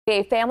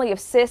A family of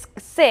six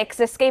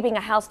escaping a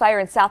house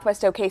fire in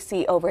southwest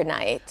OKC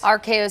overnight. Our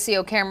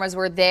KOCO cameras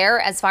were there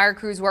as fire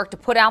crews worked to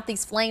put out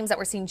these flames that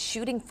were seen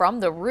shooting from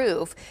the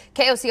roof.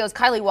 KOCO's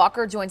Kylie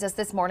Walker joins us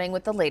this morning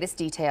with the latest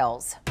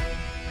details.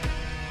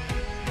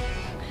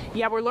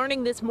 Yeah, we're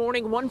learning this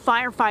morning one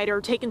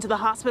firefighter taken to the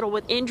hospital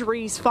with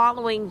injuries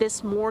following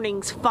this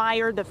morning's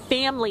fire. The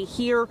family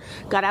here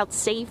got out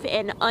safe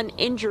and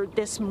uninjured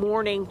this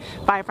morning.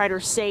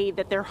 Firefighters say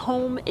that their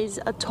home is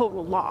a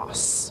total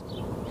loss.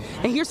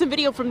 And here's some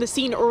video from the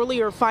scene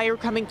earlier. Fire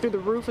coming through the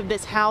roof of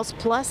this house,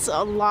 plus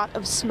a lot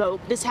of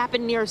smoke. This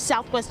happened near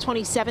Southwest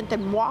 27th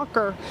and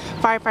Walker.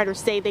 Firefighters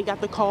say they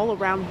got the call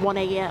around 1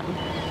 a.m.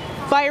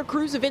 Fire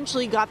crews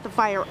eventually got the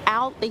fire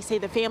out. They say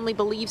the family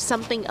believes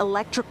something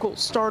electrical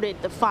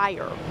started the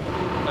fire.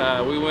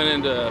 We went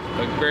into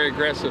a very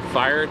aggressive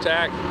fire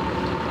attack.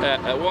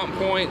 At one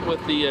point,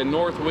 with the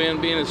north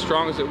wind being as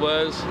strong as it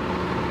was,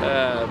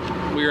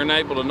 we were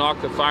unable to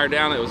knock the fire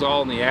down. It was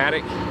all in the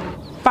attic.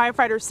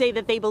 Firefighters say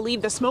that they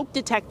believe the smoke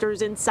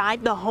detectors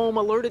inside the home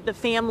alerted the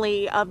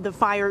family of the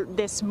fire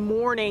this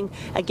morning.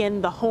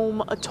 Again, the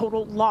home a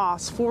total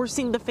loss,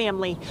 forcing the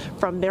family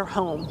from their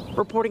home.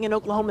 Reporting in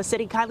Oklahoma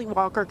City, Kylie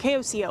Walker,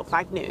 KOCO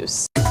 5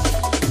 News.